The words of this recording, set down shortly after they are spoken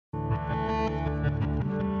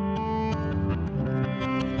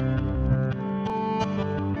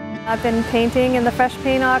I've been painting in the fresh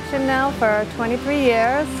paint auction now for 23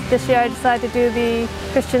 years. This year I decided to do the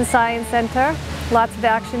Christian Science Center. Lots of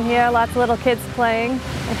action here, lots of little kids playing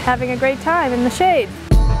and having a great time in the shade.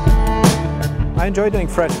 I enjoy doing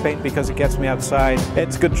fresh paint because it gets me outside.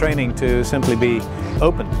 It's good training to simply be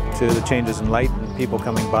open to the changes in light and people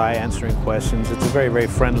coming by, answering questions. It's a very, very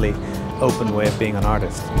friendly, open way of being an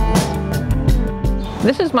artist.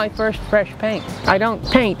 This is my first fresh paint. I don't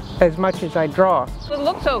paint as much as I draw. It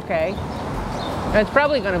looks okay. It's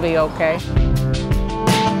probably going to be okay.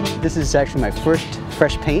 This is actually my first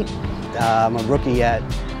fresh paint. I'm a rookie at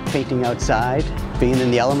painting outside. Being in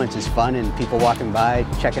the elements is fun and people walking by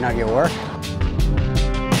checking out your work.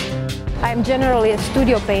 I'm generally a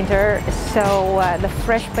studio painter, so the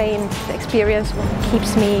fresh paint experience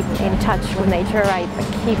keeps me in touch with nature. I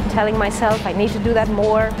keep telling myself I need to do that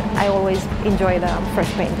more. I always enjoy the fresh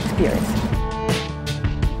paint experience.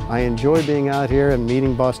 I enjoy being out here and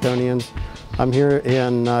meeting Bostonians. I'm here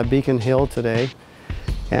in Beacon Hill today,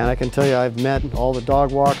 and I can tell you I've met all the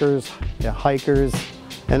dog walkers, the hikers,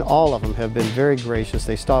 and all of them have been very gracious.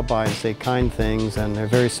 They stop by and say kind things, and they're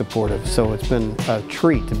very supportive. So it's been a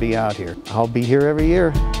treat to be out here. I'll be here every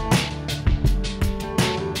year.